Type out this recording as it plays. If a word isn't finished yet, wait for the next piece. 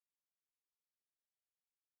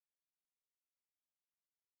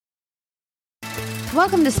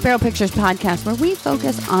Welcome to Sparrow Pictures Podcast, where we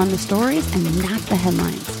focus on the stories and not the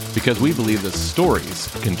headlines. Because we believe that stories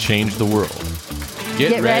can change the world.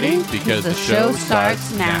 Get ready because the show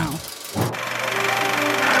starts now.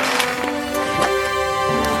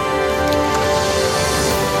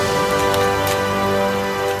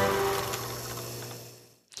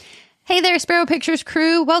 Hey there, Sparrow Pictures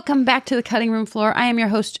crew. Welcome back to the cutting room floor. I am your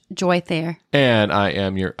host, Joy Thayer. And I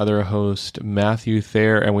am your other host, Matthew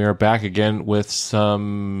Thayer, and we are back again with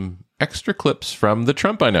some extra clips from the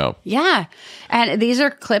Trump I Know. Yeah, and these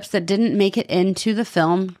are clips that didn't make it into the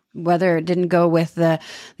film, whether it didn't go with the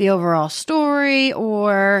overall story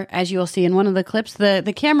or, as you'll see in one of the clips,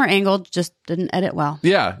 the camera angle just didn't edit well.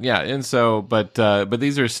 Yeah, and so, but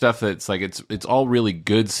these are stuff that's like, it's all really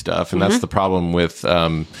good stuff, and that's the problem with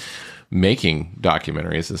making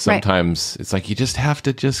documentaries is sometimes it's like you just have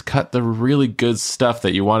to just cut the really good stuff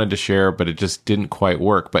that you wanted to share, but it just didn't quite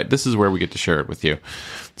work. But this is where we get to share it with you.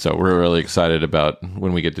 So we're really excited about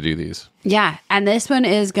when we get to do these. Yeah, and this one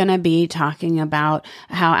is going to be talking about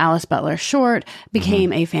how Alice Butler-Short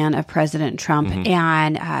became a fan of President Trump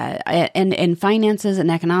and in finances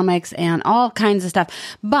and economics and all kinds of stuff.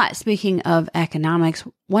 But speaking of economics,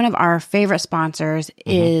 one of our favorite sponsors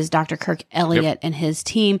is Dr. Kirk Elliott and his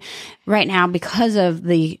team. Right now, because of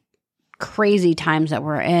the crazy times that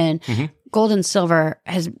we're in, gold and silver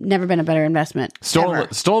has never been a better investment.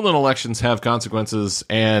 Stolen elections have consequences,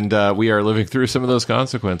 and we are living through some of those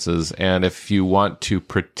consequences. And if you want to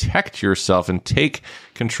protect yourself and take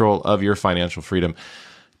control of your financial freedom,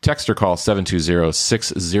 text or call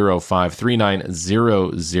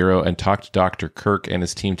 720-605-3900 and talk to Dr. Kirk and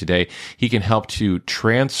his team today. He can help to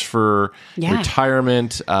transfer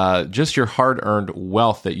retirement, just your hard-earned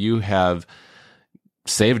wealth that you have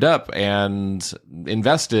saved up and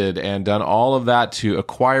invested and done all of that to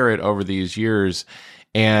acquire it over these years.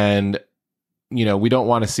 And, you know, we don't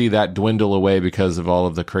want to see that dwindle away because of all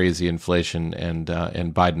of the crazy inflation and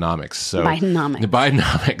Bidenomics. So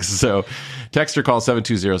Bidenomics. So text or call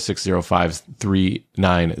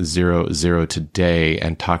 720-605-3900 today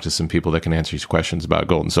and talk to some people that can answer your questions about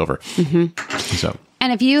gold and silver. So,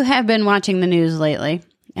 and if you have been watching the news lately,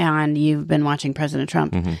 and you've been watching President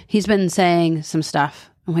Trump, he's been saying some stuff,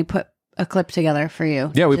 and we put a clip together for you.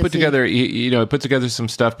 Yeah, we put together, put together some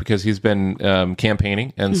stuff because he's been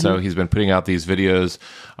campaigning, and so he's been putting out these videos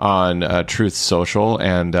on Truth Social,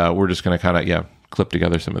 and we're just going to kind of, clip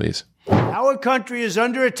together some of these. Our country is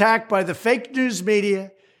under attack by the fake news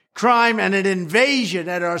media, crime, and an invasion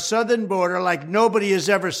at our southern border like nobody has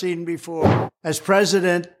ever seen before. As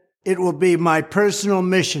president, it will be my personal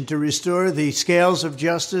mission to restore the scales of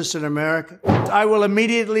justice in America. I will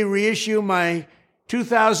immediately reissue my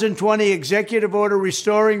 2020 executive order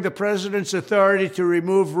restoring the president's authority to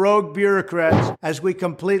remove rogue bureaucrats. As we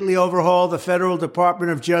completely overhaul the Federal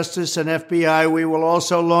Department of Justice and FBI, we will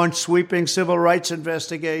also launch sweeping civil rights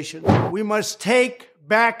investigations. We must take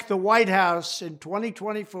back the White House in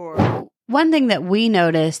 2024. One thing that we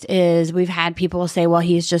noticed is we've had people say, well,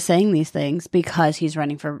 he's just saying these things because he's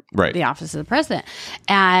running for the office of the president.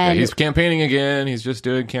 And he's campaigning again. He's just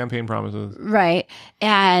doing campaign promises. Right.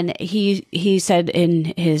 And he said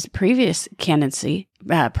in his previous candidacy,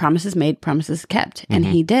 promises made, promises kept. And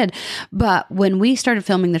he did. But when we started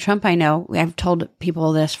filming the Trump I Know, I've told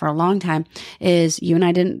people this for a long time, is you and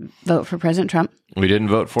I didn't vote for President Trump. We didn't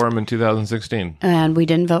vote for him in 2016. And we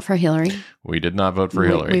didn't vote for Hillary. We did not vote for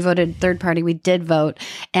Hillary. We voted third party. We did vote.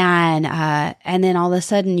 And then all of a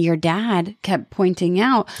sudden, your dad kept pointing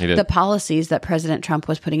out the policies that President Trump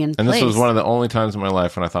was putting in place. And this was one of the only times in my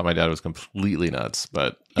life when I thought my dad was completely nuts.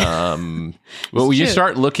 But well, you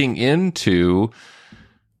start looking into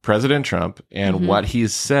President Trump and what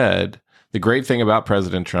he's said. The great thing about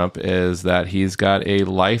President Trump is that he's got a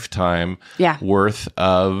lifetime worth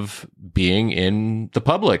of being in the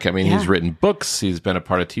public. I mean, he's written books, he's been a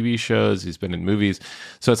part of TV shows, he's been in movies.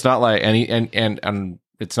 So it's not like and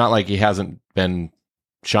it's not like he hasn't been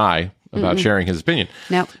shy about sharing his opinion.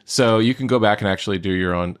 Nope. So you can go back and actually do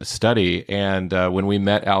your own study. And when we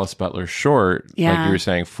met Alice Butler-Short, like you were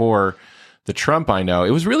saying, for the Trump I Know, it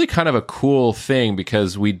was really kind of a cool thing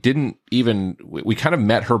because we kind of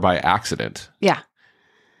met her by accident. Yeah.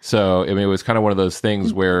 So, I mean, it was kind of one of those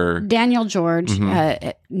things where Daniel George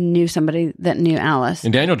knew somebody that knew Alice.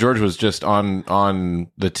 And Daniel George was just on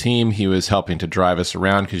the team. He was helping to drive us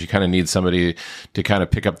around because you kind of need somebody to kind of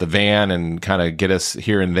pick up the van and kind of get us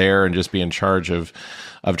here and there and just be in charge of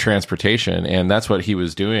transportation. And that's what he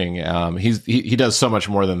was doing. He does so much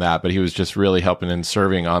more than that, but he was just really helping and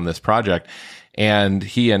serving on this project. And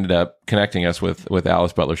he ended up connecting us with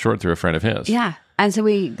Alice Butler-Short through a friend of his. Yeah. And so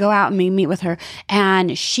we go out and we meet with her,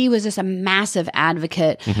 and she was just a massive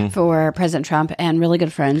advocate for President Trump and really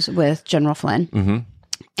good friends with General Flynn.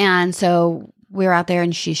 And so we're out there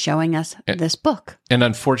and she's showing us this book. And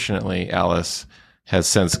unfortunately, Alice has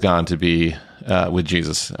since gone to be with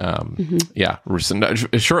Jesus. Yeah,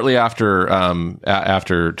 shortly after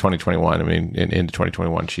 2021. I mean, into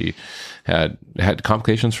 2021, she had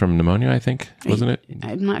complications from pneumonia. I think, wasn't it?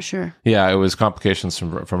 I'm not sure. Yeah, it was complications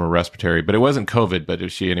from a respiratory, but it wasn't COVID.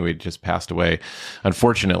 But she anyway just passed away,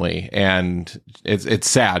 unfortunately, and it's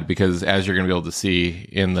sad because as you're going to be able to see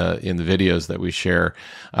in the videos that we share,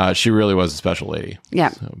 she really was a special lady.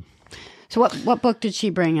 Yeah. So what book did she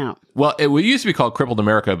bring out? Well, it used to be called Crippled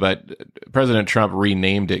America, but President Trump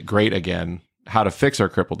renamed it Great Again, How to Fix Our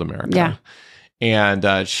Crippled America. Yeah.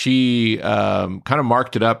 And she kind of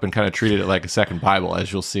marked it up and kind of treated it like a second Bible,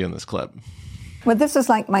 as you'll see in this clip. Well, this is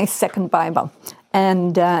like my second Bible.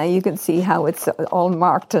 And you can see how it's all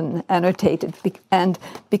marked and annotated. And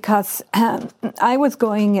because I was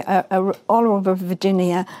going all over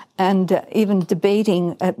Virginia and even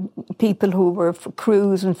debating people who were for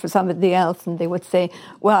Cruz and for somebody else, and they would say,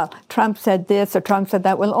 well, Trump said this or Trump said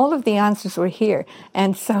that. Well, all of the answers were here.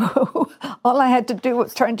 And so all I had to do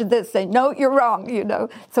was turn to this, say, no, you're wrong, you know.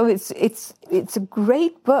 So it's a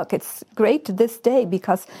great book. It's great to this day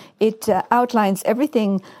because it outlines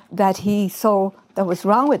everything that he saw that was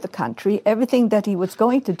wrong with the country, everything that he was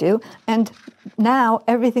going to do, and now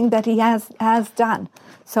everything that he has done.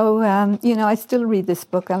 So, I still read this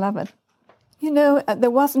book. I love it.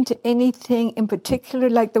 There wasn't anything in particular,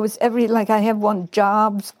 like there was I have one,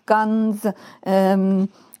 jobs, guns,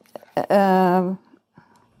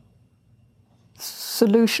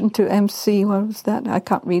 solution to MC, what was that? I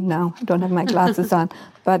can't read now. I don't have my glasses on.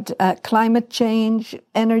 But climate change,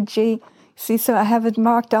 energy. See, so I have it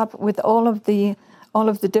marked up with all of the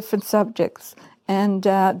different subjects, and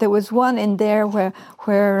there was one in there where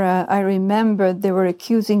I remember they were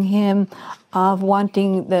accusing him of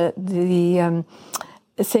wanting the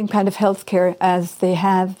same kind of healthcare as they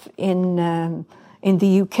have in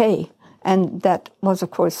the UK, and that was, of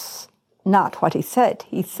course, not what he said.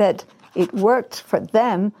 He said it worked for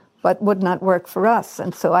them, but would not work for us,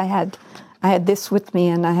 and so I had this with me,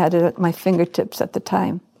 and I had it at my fingertips at the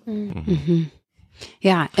time. Mm-hmm.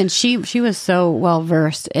 Yeah, and she was so well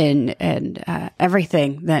versed in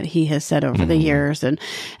everything that he has said over the years, and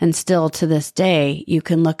still to this day, you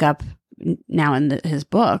can look up now in his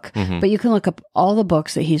book, but you can look up all the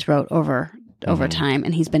books that he's wrote over time,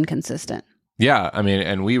 and he's been consistent. Yeah, I mean,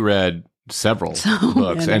 and we read several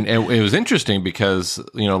books, and it was interesting because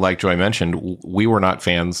like Joy mentioned, we were not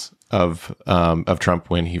fans of Trump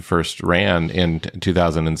when he first ran in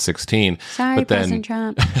 2016. Sorry, but then, President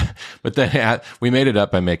Trump. But then we made it up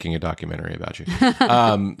by making a documentary about you.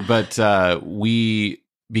 But we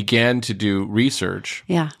began to do research.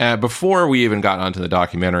 Yeah. Before we even got onto the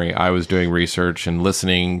documentary, I was doing research and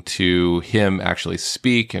listening to him actually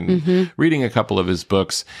speak and reading a couple of his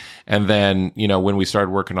books. And then, when we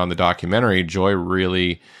started working on the documentary, Joy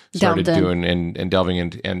really started doing and delving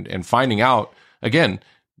into and finding out, again,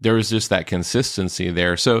 there was just that consistency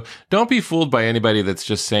there. So don't be fooled by anybody that's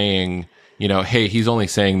just saying, hey, he's only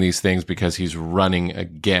saying these things because he's running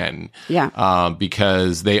again. Yeah.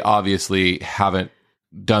 Because they obviously haven't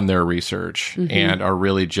done their research and are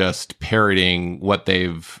really just parroting what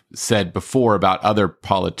they've said before about other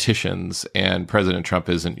politicians, and President Trump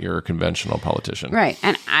isn't your conventional politician. Right.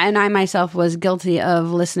 And I myself was guilty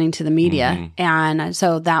of listening to the media. And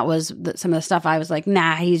so that was some of the stuff I was like,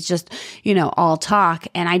 nah, he's just, all talk.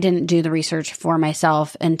 And I didn't do the research for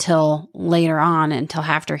myself until later on, until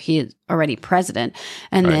after he already president.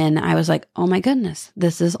 And then I was like, oh my goodness,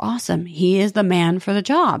 this is awesome. He is the man for the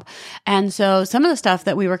job. And so some of the stuff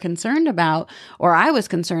that we were concerned about, or I was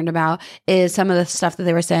concerned about, is some of the stuff that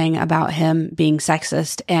they were saying about him being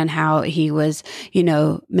sexist and how he was,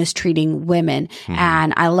 mistreating women.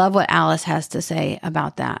 And I love what Alice has to say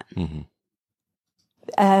about that.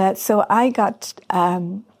 So I got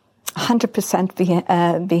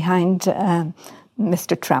 100% behind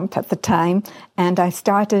Mr. Trump at the time, and I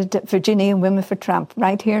started Virginia Women for Trump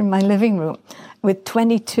right here in my living room with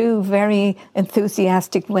 22 very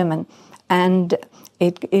enthusiastic women, and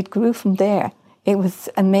it grew from there. It was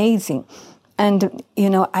amazing. And,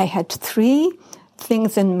 I had three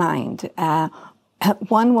things in mind.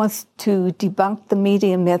 One was to debunk the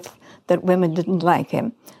media myth that women didn't like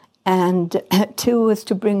him. And two was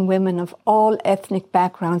to bring women of all ethnic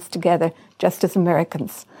backgrounds together, just as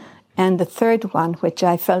Americans. And the third one, which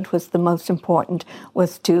I felt was the most important,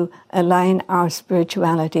 was to align our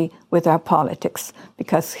spirituality with our politics.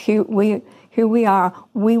 Because here we are,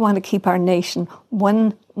 we want to keep our nation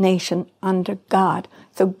one nation under God.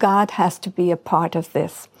 So God has to be a part of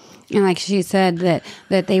this. And like she said, that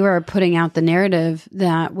they were putting out the narrative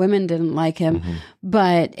that women didn't like him.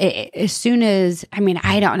 But as soon as,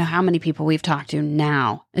 I don't know how many people we've talked to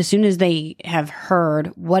now, as soon as they have heard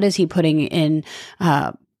what is he putting in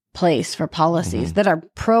place for policies that are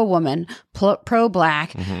pro-woman,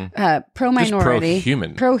 pro-black, pro-minority,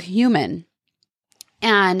 pro-human.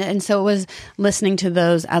 And so it was listening to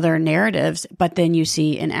those other narratives, but then you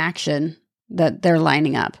see in action that they're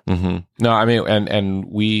lining up. No, and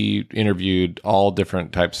we interviewed all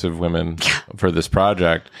different types of women for this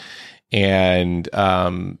project, and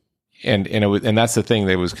that's the thing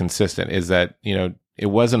that was consistent, is that it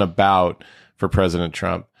wasn't about for President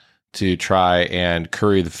Trump to try and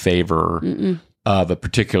curry the favor of a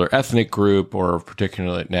particular ethnic group or a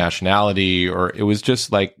particular nationality, or it was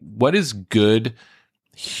just like, what is good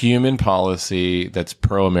human policy that's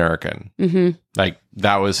pro-American? Like,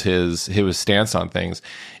 that was his stance on things,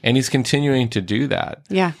 and he's continuing to do that.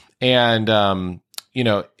 Yeah. And and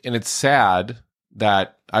it's sad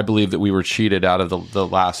that I believe that we were cheated out of the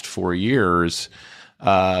last 4 years.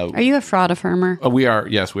 Are you a fraud affirmer? We are.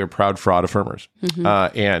 Yes, we are proud fraud affirmers,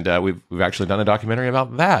 and we've actually done a documentary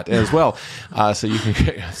about that as well. So you can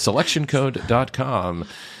selectioncode.com.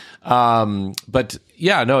 But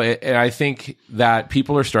yeah, no, and I think that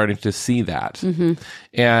people are starting to see that.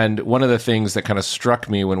 And one of the things that kind of struck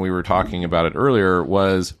me when we were talking about it earlier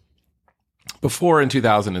was, before in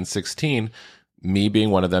 2016, me being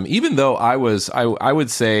one of them, even though I would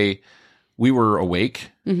say we were awake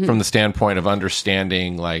from the standpoint of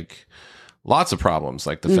understanding like lots of problems,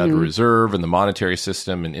 like the Federal Reserve and the monetary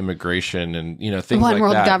system and immigration and things like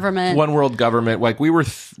that. One world government. Like we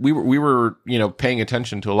were paying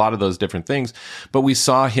attention to a lot of those different things, but we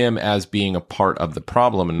saw him as being a part of the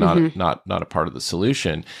problem and not a part of the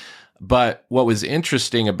solution. But what was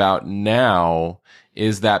interesting about now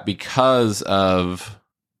is that because of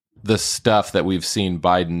the stuff that we've seen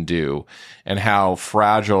Biden do and how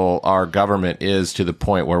fragile our government is, to the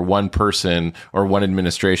point where one person or one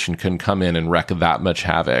administration can come in and wreak that much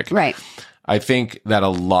havoc. Right. I think that a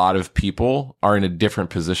lot of people are in a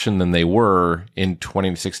different position than they were in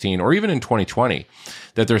 2016 or even in 2020,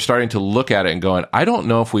 that they're starting to look at it and going, I don't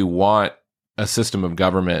know if we want a system of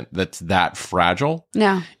government that's that fragile.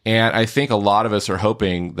 No. And I think a lot of us are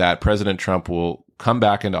hoping that President Trump will come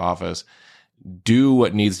back into office, do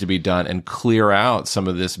what needs to be done, and clear out some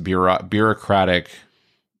of this bureaucratic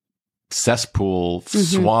cesspool,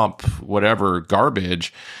 swamp, whatever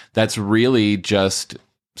garbage that's really just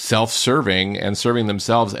self-serving and serving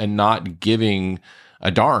themselves and not giving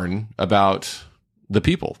a darn about the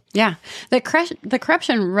people. Yeah. The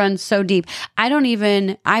corruption runs so deep. I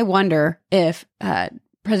wonder if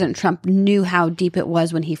President Trump knew how deep it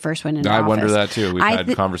was when he first went into office. I wonder that too. We've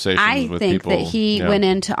had conversations with people. I think that he went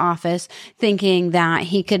into office thinking that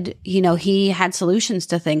he could, he had solutions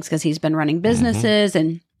to things because he's been running businesses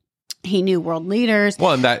and he knew world leaders.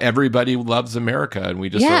 Well, and that everybody loves America, and we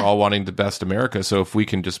just are all wanting the best America. So if we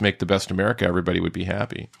can just make the best America, everybody would be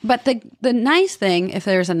happy. But the nice thing, if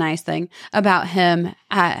there's a nice thing about him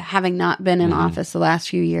having not been in office the last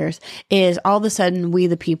few years, is all of a sudden we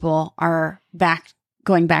the people are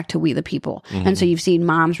going back to we the people. And so you've seen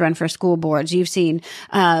moms run for school boards. You've seen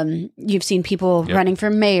people running for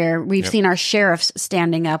mayor. We've seen our sheriffs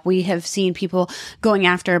standing up. We have seen people going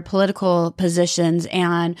after political positions,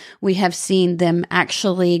 and we have seen them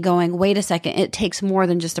actually going, wait a second, it takes more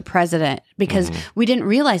than just a president, because we didn't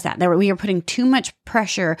realize that we were putting too much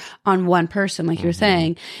pressure on one person, like you're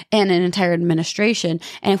saying, and an entire administration.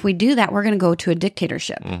 And if we do that, we're going to go to a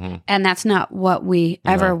dictatorship. And that's not what we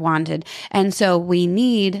ever wanted. And so we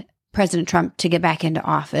need President Trump to get back into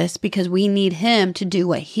office, because we need him to do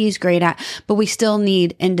what he's great at, but we still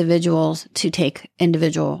need individuals to take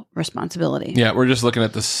individual responsibility. Yeah, we're just looking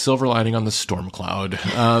at the silver lining on the storm cloud.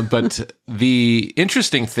 But the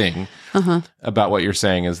interesting thing about what you're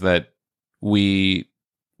saying is that we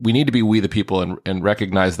need to be we the people and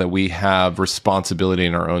recognize that we have responsibility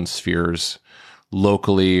in our own spheres,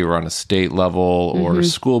 locally or on a state level or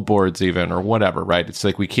school boards even, or whatever, right? It's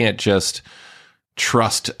like we can't just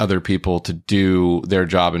trust other people to do their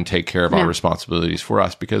job and take care of our responsibilities for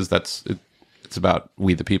us, because it's about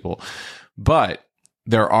we the people. But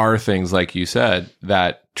there are things, like you said,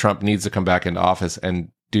 that Trump needs to come back into office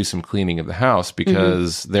and do some cleaning of the house,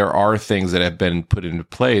 because there are things that have been put into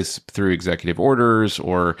place through executive orders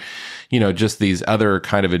or, just these other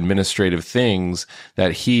kind of administrative things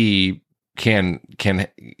that he can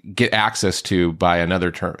get access to by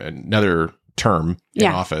another term in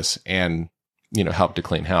office and help to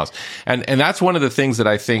clean house. And that's one of the things that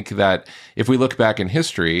I think that if we look back in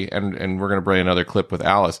history, and we're going to bring another clip with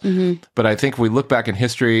Alice, but I think if we look back in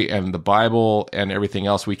history and the Bible and everything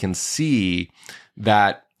else, we can see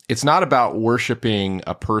that it's not about worshiping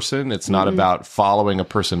a person. It's not about following a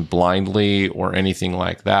person blindly or anything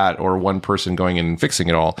like that, or one person going in and fixing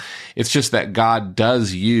it all. It's just that God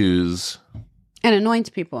does use and anoints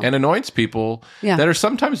people that are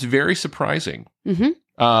sometimes very surprising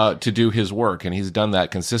to do his work. And he's done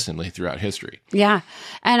that consistently throughout history. Yeah.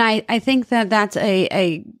 And I think that that's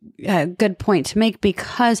a good point to make,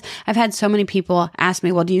 because I've had so many people ask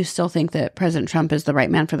me, well, do you still think that President Trump is the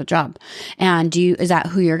right man for the job? And is that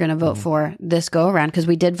who you're going to vote for this go around? Because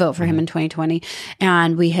we did vote for him in 2020,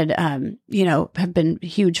 and we had, have been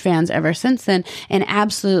huge fans ever since then. And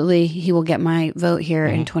absolutely, he will get my vote here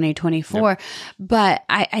in 2024. Yep. But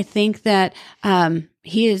I think that,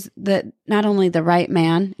 he is not only the right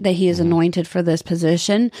man, that he is anointed for this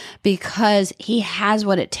position, because he has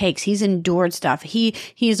what it takes. He's endured stuff. He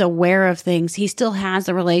is aware of things. He still has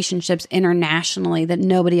the relationships internationally that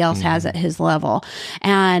nobody else has at his level.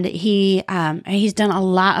 And he's done a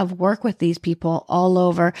lot of work with these people all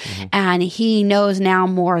over. And he knows now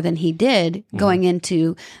more than he did going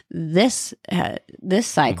into this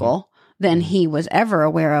cycle than he was ever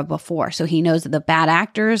aware of before. So he knows that the bad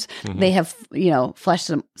actors, they have, fleshed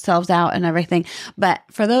themselves out and everything. But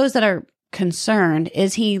for those that are concerned,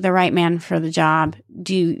 is he the right man for the job?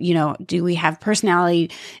 Do we have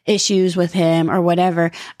personality issues with him or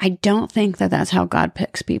whatever? I don't think that that's how God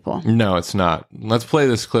picks people. No, it's not. Let's play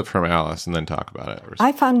this clip from Alice and then talk about it.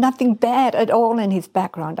 I found nothing bad at all in his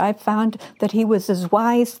background. I found that he was as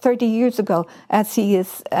wise 30 years ago as he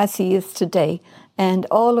is today. And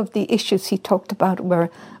all of the issues he talked about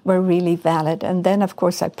were really valid. And then, of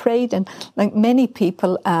course, I prayed. And like many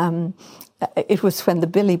people, it was when the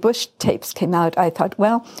Billy Bush tapes came out, I thought,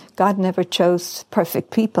 well, God never chose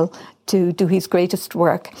perfect people to do his greatest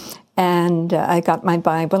work. And I got my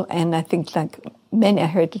Bible, and I think I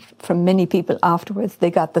heard from many people afterwards,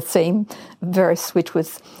 they got the same verse, which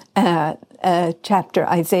was chapter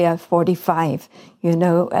Isaiah 45,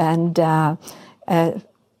 and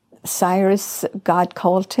Cyrus, God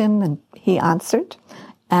called him and he answered,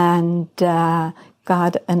 and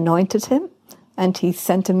God anointed him, and he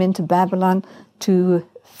sent him into Babylon to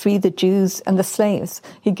free the Jews and the slaves.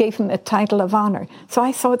 He gave him a title of honor. So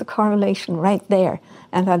I saw the correlation right there,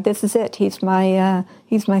 and thought, this is it. He's my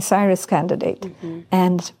Cyrus candidate.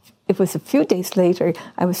 And it was a few days later,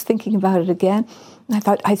 I was thinking about it again, and I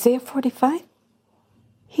thought, Isaiah 45?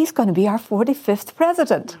 He's going to be our 45th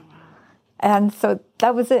president. And so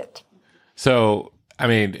that was it. So, I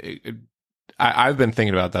mean, I've been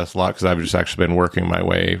thinking about this a lot, because I've just actually been working my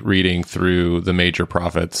way, reading through the major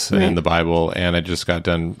prophets in the Bible. And I just got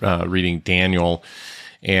done reading Daniel.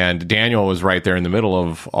 And Daniel was right there in the middle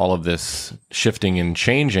of all of this shifting and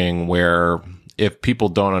changing, where if people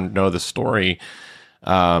don't know the story,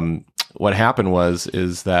 what happened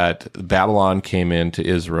is that Babylon came into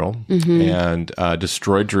Israel and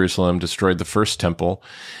destroyed Jerusalem, destroyed the first temple,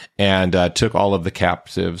 and took all of the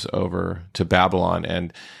captives over to Babylon.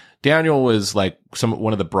 And Daniel was like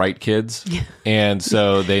one of the bright kids, and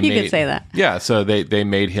so they you could say that. Yeah, so they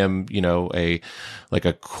made him, a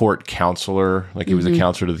court counselor, like he was a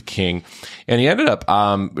counselor to the king, and he ended up.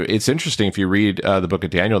 It's interesting if you read the book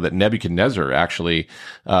of Daniel that Nebuchadnezzar actually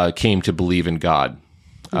came to believe in God.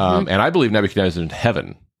 And I believe Nebuchadnezzar is in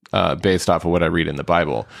heaven, based off of what I read in the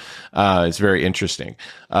Bible. It's very interesting.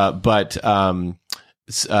 But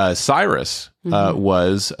Cyrus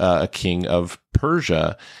was a king of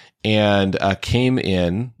Persia, and came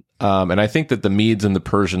in. And I think that the Medes and the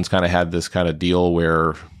Persians kind of had this kind of deal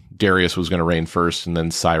where Darius was going to reign first and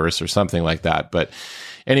then Cyrus or something like that. But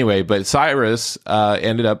anyway, Cyrus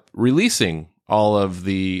ended up releasing all of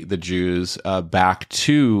the Jews back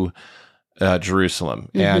to Jerusalem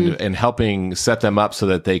and helping set them up so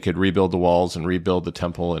that they could rebuild the walls and rebuild the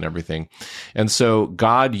temple and everything. And so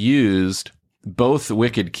God used both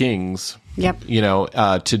wicked kings,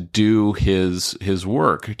 to do his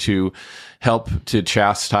work, to help to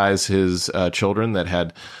chastise his children that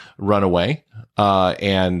had run away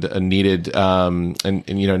and needed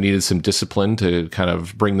needed some discipline to kind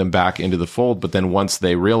of bring them back into the fold. But then once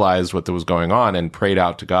they realized what was going on and prayed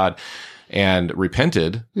out to God and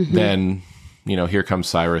repented, then here comes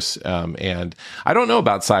Cyrus. And I don't know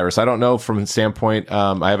about Cyrus. I don't know from the standpoint,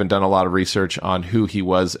 I haven't done a lot of research on who he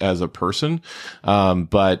was as a person.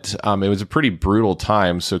 But it was a pretty brutal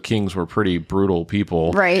time. So kings were pretty brutal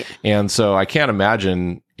people. Right. And so I can't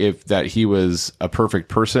imagine that he was a perfect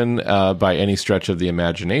person by any stretch of the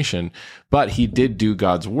imagination, but he did do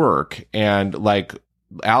God's work. And like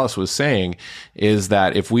Alice was saying, is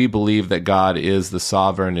that if we believe that God is the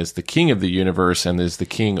sovereign, is the king of the universe, and is the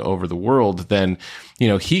king over the world, then,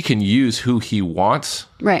 he can use who he wants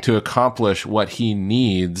to accomplish what he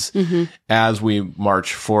needs as we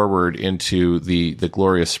march forward into the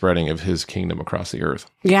glorious spreading of his kingdom across the earth.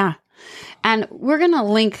 Yeah. And we're going to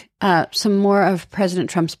link some more of President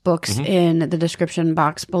Trump's books in the description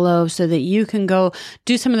box below so that you can go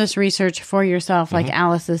do some of this research for yourself, like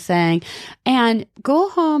Alice is saying, and go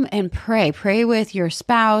home and pray. Pray with your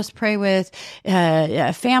spouse, pray with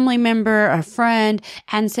a family member, a friend,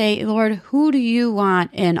 and say, Lord, who do you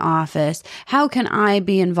want in office? How can I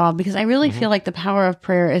be involved? Because I really feel like the power of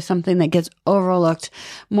prayer is something that gets overlooked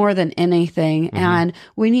more than anything. And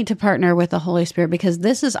we need to partner with the Holy Spirit because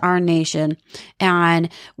this is our nation and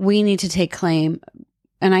we need to take claim.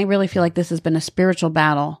 And I really feel like this has been a spiritual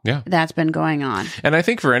battle that's been going on. And I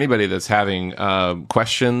think for anybody that's having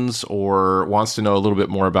questions or wants to know a little bit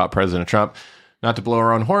more about President Trump, not to blow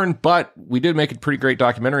our own horn, but we did make a pretty great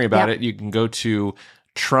documentary about it. You can go to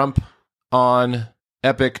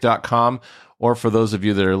trumponepic.com, or for those of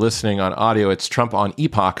you that are listening on audio, it's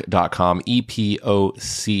trumponepoch.com,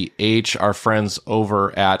 EPOCH. Our friends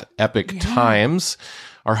over at Epic Times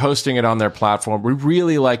are hosting it on their platform. We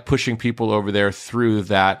really like pushing people over there through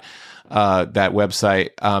that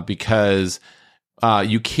website because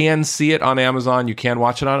you can see it on Amazon, you can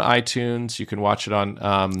watch it on iTunes, you can watch it on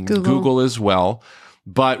Google as well.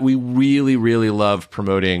 But we really, really love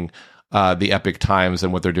promoting the Epic Times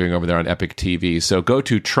and what they're doing over there on Epic TV. So go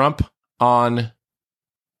to trumponepic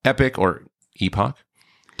or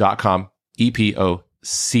epoch.com,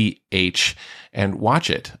 EPOCH, and watch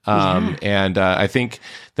it. And I think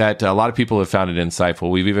that a lot of people have found it insightful.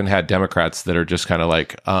 We've even had Democrats that are just kind of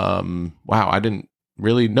like, wow, I didn't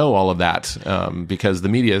really know all of that because the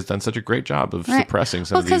media has done such a great job of suppressing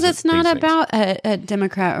some of these things. Because it's not about a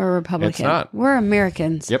Democrat or Republican. It's not. We're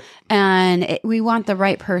Americans. Yep. And we want the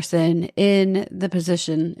right person in the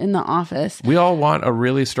position, in the office. We all want a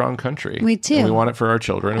really strong country. We do. And we want it for our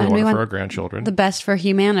children. And we want it for our grandchildren. The best for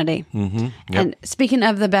humanity. Yep. And speaking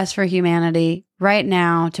of the best for humanity, right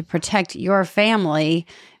now, to protect your family,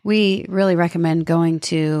 we really recommend going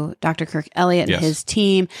to Dr. Kirk Elliott and his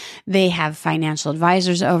team. They have financial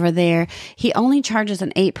advisors over there. He only charges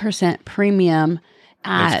an 8% premium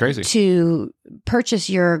That's crazy. to purchase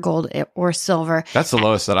your gold or silver. That's the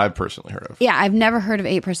lowest that I've personally heard of. Yeah, I've never heard of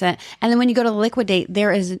 8%. And then when you go to liquidate,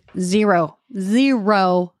 there is zero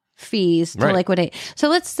fees to liquidate. So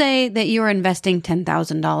let's say that you're investing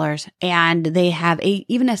 $10,000 and they have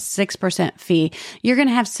even a 6% fee. You're going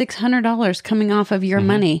to have $600 coming off of your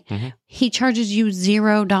money. He charges you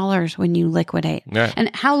 $0 when you liquidate.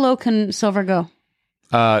 And how low can silver go?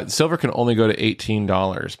 Silver can only go to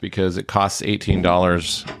 $18 because it costs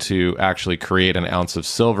 $18 to actually create an ounce of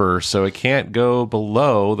silver. So it can't go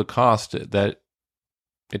below the cost that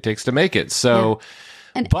it takes to make it. So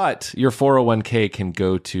but your 401k can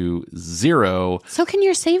go to zero. So can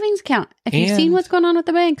your savings account. If you've seen what's going on with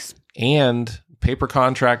the banks. And paper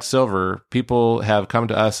contract silver, people have come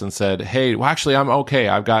to us and said, hey, well, actually, I'm okay.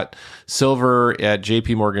 I've got silver at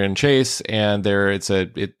JP Morgan and Chase, and it's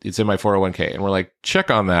in my 401k. And we're like,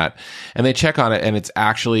 check on that. And they check on it, and it's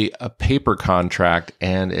actually a paper contract,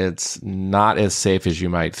 and it's not as safe as you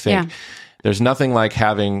might think. Yeah. There's nothing like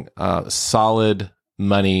having solid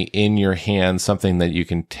money in your hand, something that you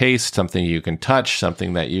can taste, something you can touch,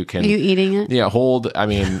 something that you can... Are you eating it? Yeah, hold. I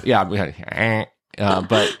mean,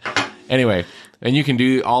 but anyway, and you can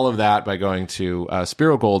do all of that by going to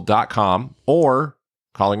spirogold.com or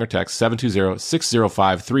calling or text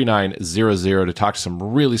 720-605-3900 to talk to some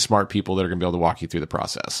really smart people that are going to be able to walk you through the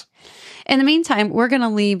process. In the meantime, we're going to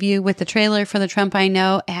leave you with the trailer for the Trump I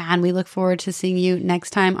Know, and we look forward to seeing you next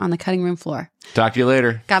time on the cutting room floor. Talk to you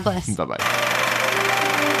later. God bless. Bye-bye.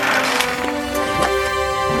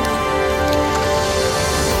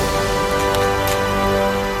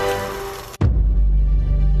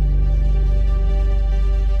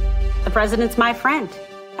 The president's my friend.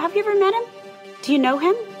 Have you ever met him? Do you know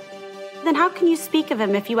him? Then how can you speak of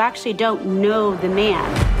him if you actually don't know the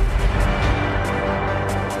man?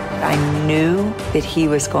 I knew that he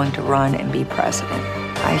was going to run and be president.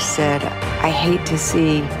 I said, I hate to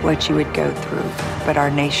see what you would go through, but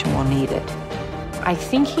our nation will need it. I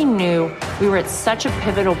think he knew We were at such a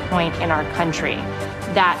pivotal point in our country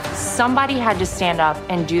that somebody had to stand up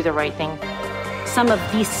and do the right thing. Some of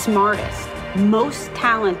the smartest, most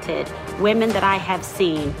talented women that I have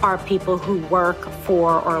seen are people who work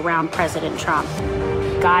for or around President Trump.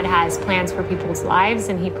 God has plans for people's lives,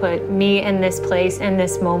 and he put me in this place, in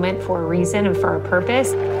this moment, for a reason and for a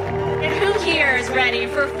purpose. And who here is ready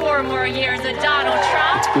for 4 more years of Donald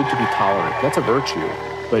Trump? It's good to be tolerant. That's a virtue,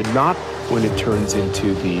 but not when it turns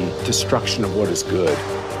into the destruction of what is good.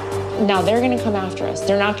 Now they're going to come after us.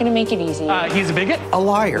 They're not going to make it easy. He's a bigot. A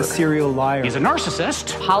liar. A serial liar. He's a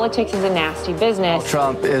narcissist. Politics is a nasty business.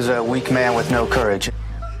 Trump is a weak man with no courage.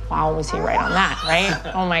 Wow, was he right on that, right?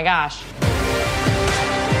 Oh my gosh.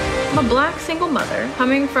 I'm a black single mother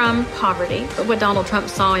coming from poverty, but what Donald Trump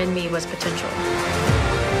saw in me was potential.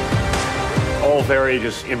 All very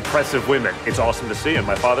just impressive women. It's awesome to see, and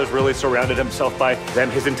my father's really surrounded himself by them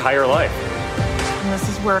his entire life. And this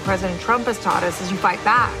is where President Trump has taught us, is you fight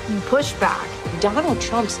back, you push back. Donald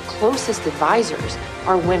Trump's closest advisors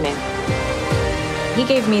are women. He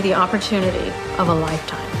gave me the opportunity of a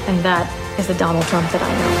lifetime, and that is the Donald Trump that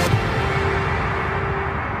I know.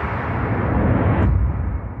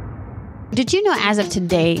 Did you know as of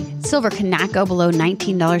today, silver cannot go below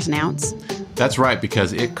 $19 an ounce? That's right,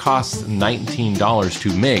 because it costs $19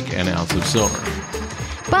 to make an ounce of silver.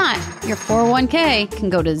 But your 401k can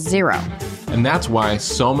go to zero. And that's why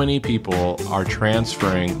so many people are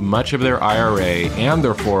transferring much of their IRA and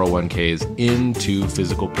their 401ks into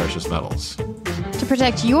physical precious metals. To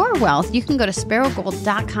protect your wealth, you can go to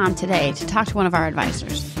sparrowgold.com today to talk to one of our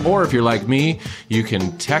advisors. Or if you're like me, you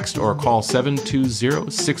can text or call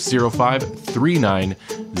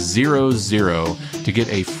 720-605-3900 to get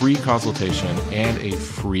a free consultation and a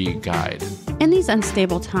free guide. In these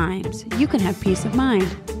unstable times, you can have peace of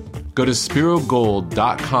mind. Go to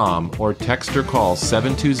SpiroGold.com or text or call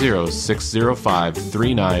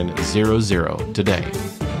 720-605-3900 today.